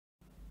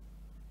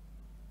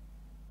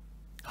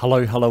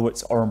Hello,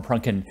 it's Oren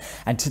Prunken,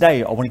 and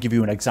today I want to give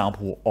you an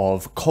example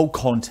of cold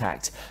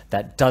contact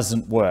that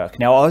doesn't work.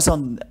 Now, I was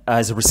on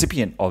as a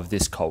recipient of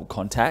this cold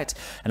contact,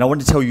 and I want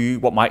to tell you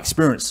what my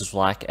experience was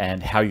like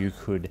and how you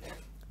could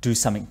do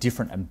something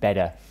different and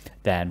better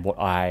than what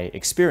I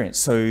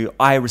experienced. So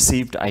I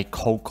received a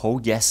cold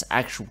call, yes,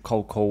 actual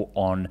cold call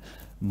on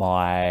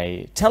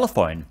my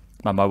telephone,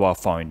 my mobile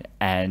phone,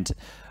 and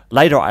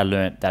later I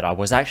learned that I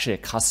was actually a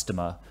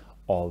customer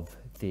of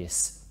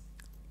this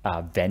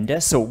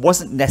vendor. So it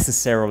wasn't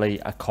necessarily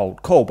a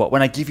cold call, but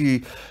when I give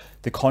you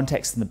the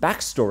context and the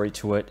backstory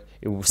to it,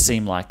 it will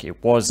seem like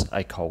it was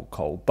a cold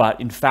call.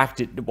 But in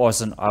fact, it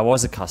wasn't. I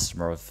was a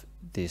customer of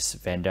this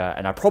vendor,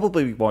 and I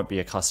probably won't be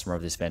a customer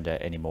of this vendor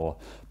anymore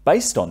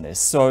based on this.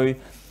 So I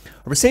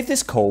received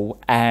this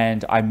call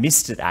and I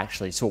missed it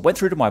actually. So it went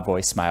through to my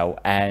voicemail,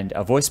 and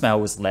a voicemail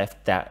was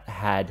left that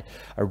had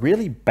a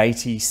really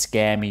baity,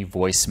 scammy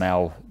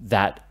voicemail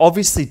that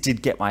obviously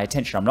did get my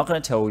attention. I'm not going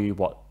to tell you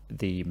what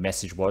the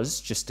message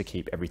was, just to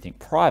keep everything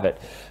private,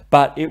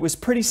 but it was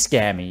pretty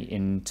scammy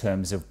in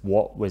terms of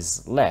what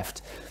was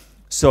left.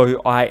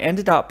 So I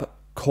ended up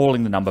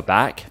calling the number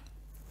back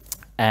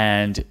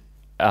and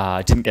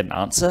didn't get an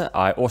answer.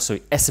 I also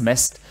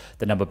SMS'd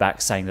the number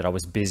back saying that I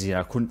was busy and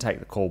I couldn't take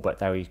the call, but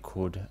they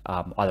could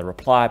either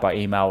reply by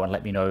email and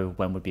let me know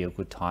when would be a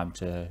good time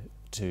to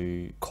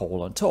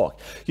call and talk.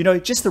 You know,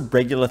 just the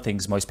regular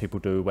things most people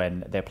do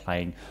when they're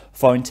playing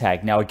phone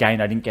tag. Now,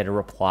 again, I didn't get a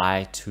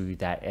reply to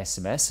that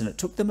SMS, and it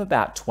took them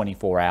about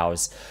 24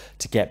 hours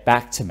to get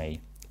back to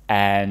me.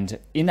 And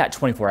in that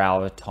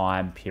 24-hour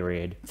time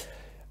period,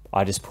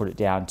 I just put it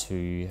down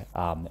to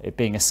it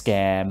being a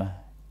scam,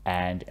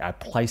 and I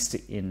placed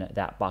it in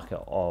that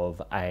bucket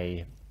of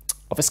a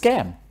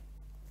scam.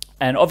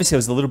 And obviously, I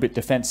was a little bit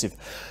defensive.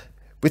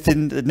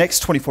 Within the next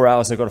 24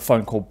 hours, I got a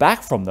phone call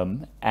back from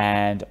them,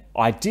 and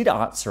I did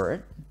answer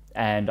it,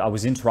 and I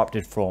was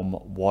interrupted from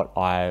what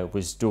I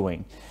was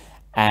doing.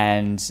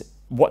 And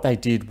what they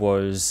did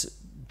was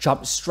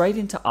jump straight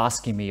into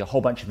asking me a whole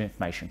bunch of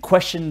information,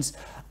 questions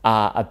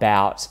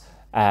about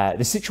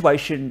the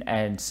situation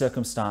and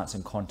circumstance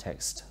and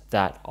context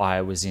that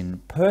I was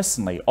in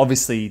personally.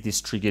 Obviously,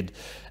 this triggered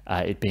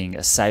it being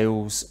a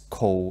sales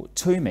call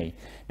to me.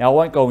 Now, I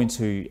won't go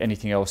into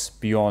anything else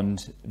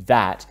beyond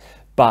that,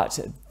 but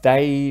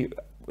the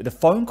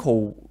phone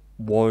call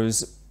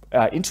was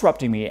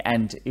interrupting me,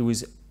 and it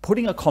was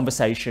putting a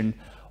conversation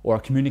or a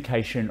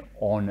communication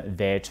on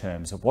their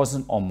terms. It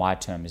wasn't on my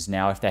terms.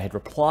 Now, if they had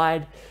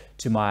replied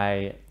to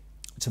my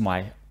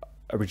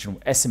original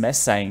SMS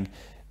saying,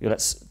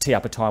 let's tee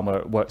up a time where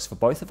it works for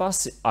both of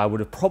us, I would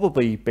have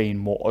probably been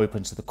more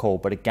open to the call.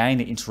 But again,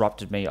 it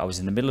interrupted me. I was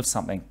in the middle of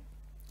something,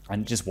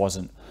 and it just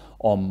wasn't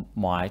on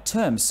my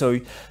terms.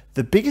 So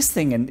the biggest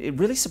thing, and it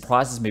really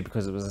surprises me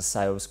because it was a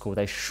sales call,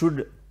 they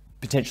should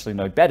potentially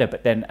know better.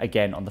 But then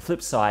again, on the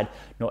flip side,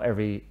 not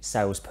every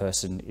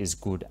salesperson is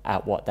good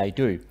at what they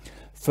do.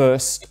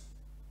 First,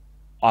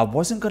 I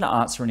wasn't going to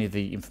answer any of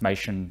the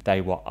information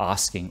they were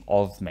asking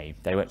of me.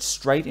 They went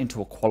straight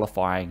into a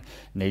qualifying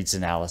needs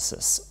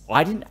analysis.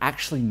 I didn't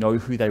actually know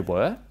who they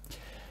were.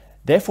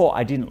 Therefore,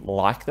 I didn't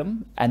like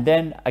them. And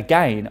then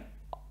again,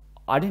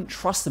 I didn't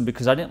trust them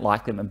because I didn't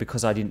like them and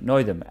because I didn't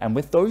know them. And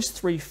with those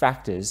three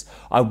factors,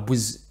 I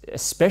was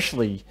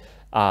especially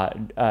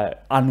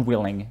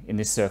unwilling in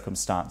this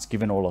circumstance,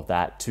 given all of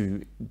that,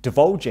 to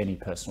divulge any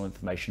personal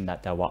information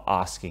that they were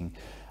asking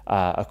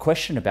a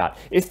question about.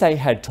 If they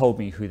had told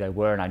me who they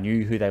were and I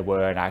knew who they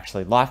were and I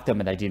actually liked them,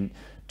 and they didn't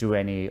do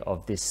any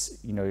of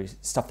this,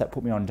 stuff that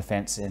put me on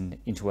defense and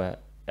into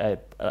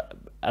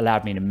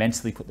allowed me to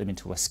mentally put them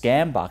into a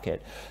scam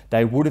bucket,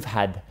 they would have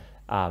had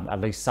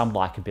at least some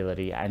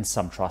likability and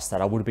some trust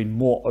that I would have been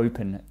more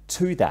open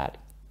to that.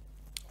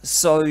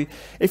 So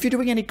if you're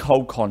doing any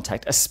cold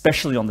contact,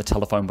 especially on the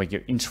telephone where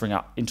you're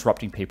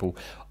interrupting people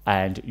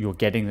and you're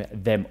getting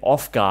them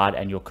off guard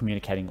and you're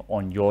communicating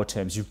on your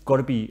terms, you've got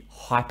to be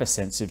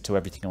hypersensitive to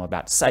everything I'm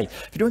about to say.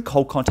 If you're doing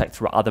cold contact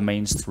through other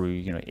means,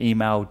 through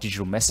email,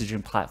 digital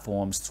messaging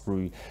platforms,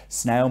 through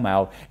snail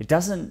mail,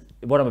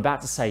 what I'm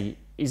about to say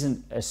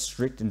isn't as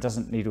strict and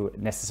doesn't need to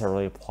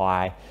necessarily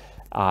apply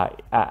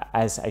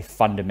as a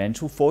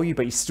fundamental for you,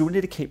 but you still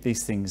need to keep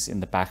these things in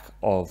the back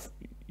of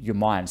your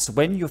mind. So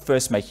when you're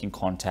first making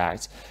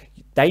contact,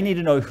 they need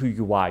to know who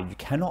you are. You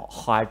cannot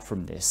hide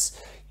from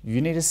this.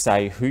 You need to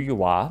say who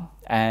you are,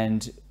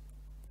 and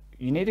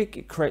you need to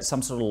create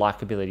some sort of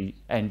likability.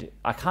 And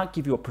I can't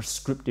give you a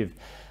prescriptive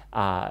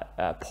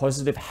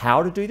positive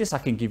how to do this. I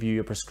can give you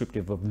a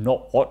prescriptive of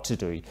not what to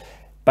do.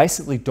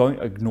 Basically,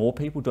 don't ignore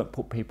people, don't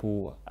put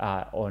people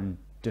on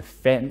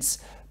defense,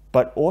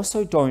 but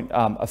also don't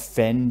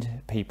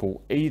offend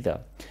people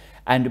either.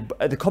 And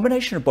the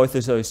combination of both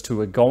of those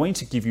two are going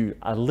to give you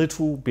a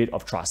little bit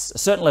of trust, a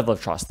certain level of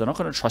trust. They're not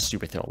going to trust you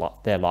with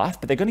their life,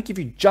 but they're going to give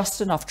you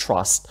just enough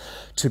trust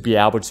to be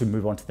able to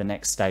move on to the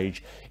next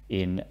stage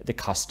in the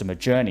customer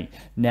journey.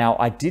 Now,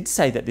 I did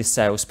say that this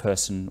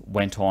salesperson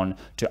went on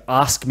to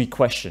ask me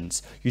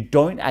questions. You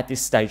don't at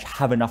this stage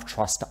have enough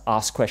trust to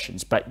ask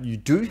questions, but you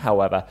do,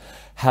 however,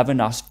 have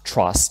enough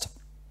trust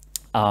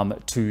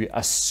to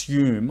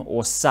assume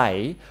or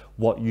say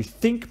what you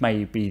think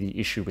may be the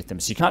issue with them.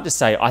 So you can't just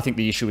say, I think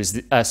the issue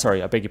is,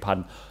 sorry, I beg your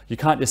pardon. You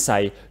can't just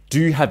say, do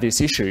you have this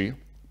issue?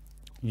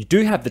 You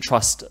do have the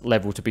trust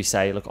level to be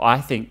say, look,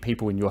 I think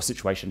people in your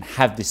situation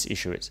have this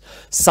issue. It's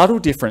subtle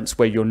difference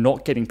where you're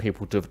not getting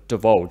people to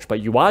divulge,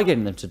 but you are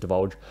getting them to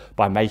divulge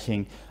by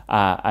making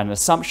an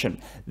assumption.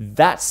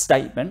 That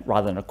statement,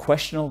 rather than a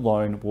question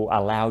alone, will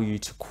allow you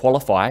to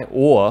qualify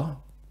or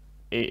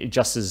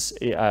just as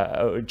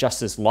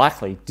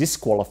likely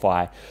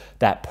disqualify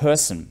that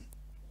person.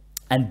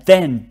 And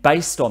then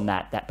based on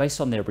that,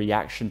 based on their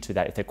reaction to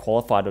that, if they're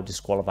qualified or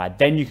disqualified,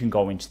 then you can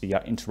go into the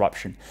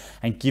interruption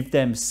and give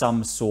them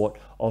some sort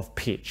of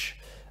pitch,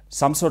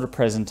 some sort of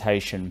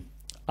presentation,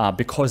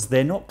 because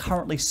they're not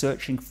currently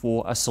searching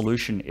for a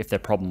solution if they're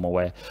problem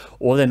aware,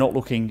 or they're not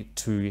looking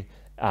to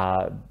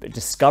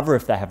discover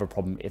if they have a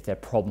problem if they're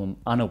problem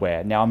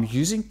unaware. Now I'm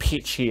using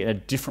pitch here in a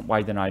different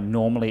way than I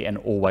normally and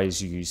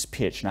always use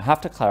pitch. And I have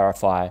to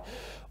clarify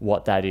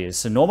what that is.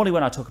 So normally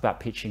when I talk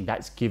about pitching,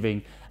 that's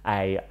giving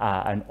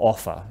an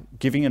offer,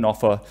 giving an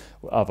offer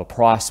of a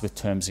price with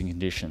terms and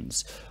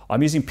conditions.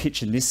 I'm using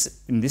pitch in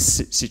this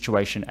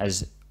situation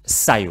as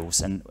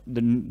sales. And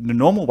the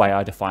normal way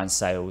I define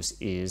sales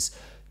is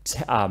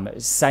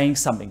saying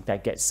something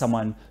that gets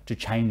someone to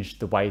change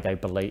the way they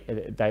believe,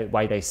 the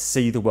way they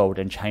see the world,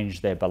 and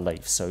change their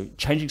beliefs. So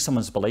changing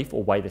someone's belief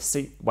or way they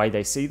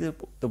see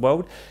the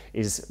world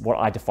is what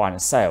I define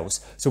as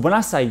sales. So when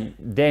I say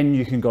then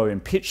you can go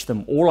and pitch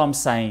them, all I'm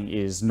saying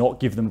is not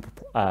give them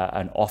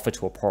an offer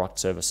to a product,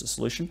 service, or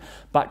solution,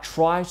 but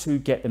try to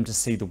get them to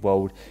see the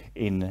world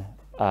in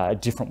a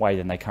different way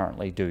than they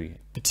currently do,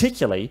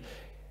 particularly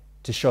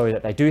to show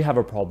that they do have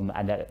a problem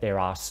and that there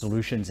are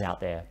solutions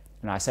out there.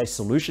 And I say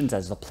solutions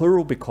as a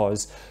plural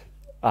because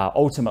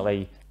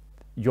ultimately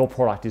your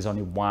product is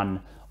only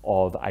one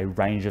of a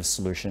range of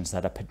solutions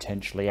that are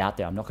potentially out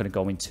there. I'm not going to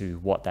go into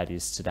what that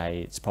is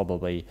today. It's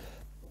probably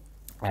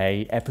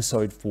an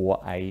episode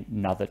for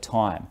another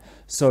time.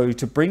 So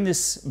to bring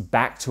this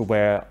back to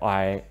where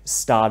I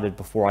started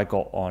before I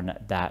got on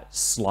that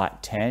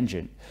slight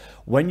tangent,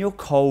 when you're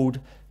cold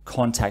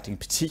contacting,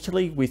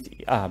 particularly with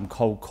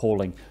cold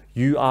calling,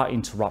 you are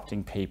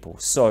interrupting people.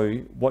 So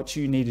what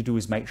you need to do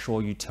is make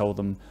sure you tell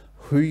them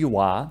who you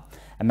are,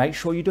 and make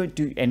sure you don't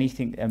do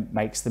anything that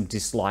makes them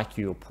dislike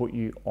you or put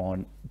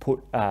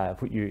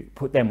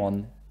them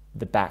on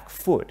the back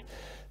foot.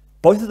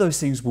 Both of those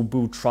things will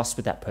build trust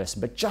with that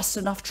person, but just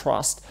enough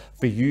trust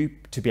for you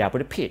to be able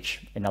to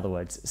pitch. In other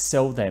words,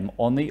 sell them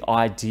on the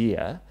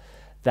idea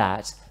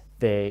that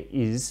there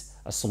is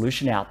a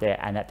solution out there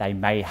and that they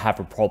may have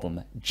a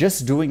problem.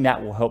 Just doing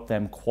that will help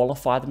them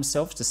qualify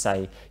themselves to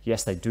say,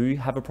 yes, they do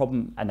have a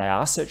problem and they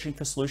are searching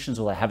for solutions,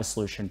 or they have a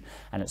solution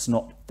and it's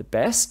not the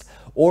best,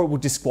 or it will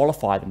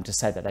disqualify them to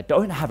say that they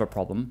don't have a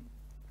problem,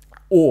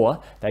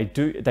 or they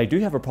do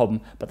have a problem,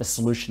 but the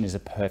solution is a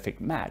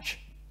perfect match,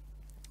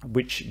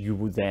 which you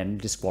will then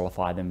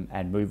disqualify them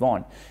and move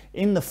on.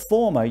 In the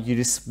former, you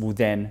just will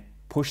then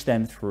push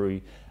them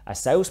through a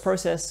sales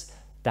process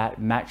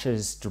that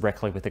matches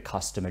directly with the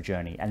customer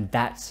journey. And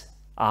that,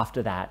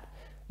 after that,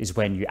 is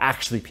when you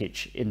actually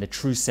pitch in the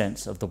true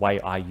sense of the way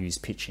I use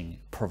pitching,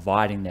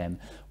 providing them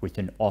with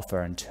an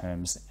offer and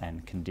terms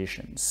and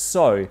conditions.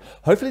 So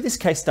hopefully this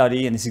case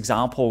study and this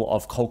example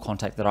of cold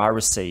contact that I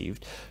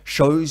received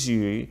shows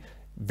you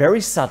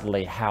very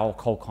subtly how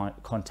cold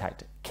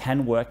contact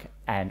can work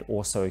and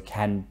also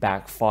can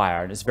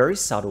backfire. And it's very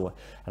subtle,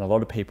 and a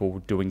lot of people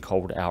doing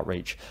cold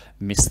outreach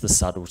miss the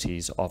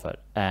subtleties of it.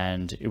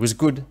 And it was a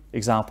good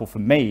example for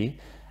me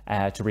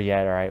to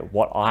reiterate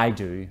what I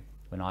do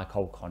when I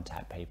cold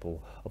contact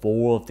people, of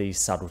all of these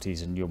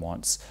subtleties and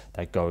nuance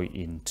that go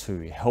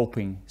into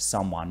helping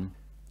someone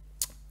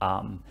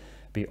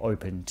be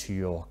open to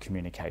your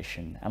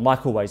communication. And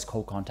like always,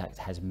 cold contact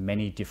has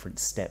many different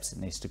steps it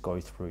needs to go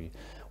through,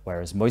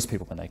 whereas most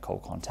people, when they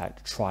cold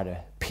contact, try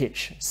to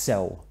pitch,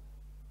 sell,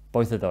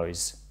 both of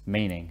those,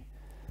 meaning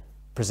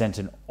present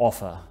an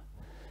offer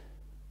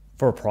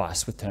for a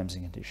price with terms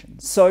and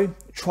conditions. So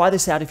try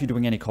this out if you're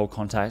doing any cold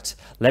contact.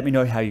 Let me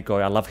know how you go.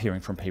 I love hearing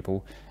from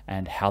people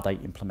and how they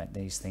implement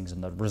these things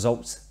and the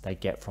results they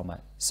get from it.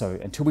 So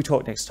until we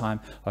talk next time,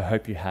 I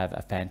hope you have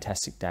a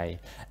fantastic day,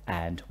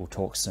 and we'll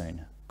talk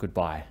soon.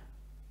 Goodbye.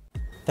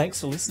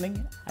 Thanks for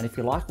listening, and if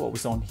you like what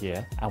was on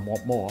here and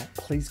want more,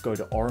 please go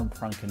to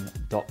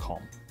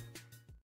orenprunken.com.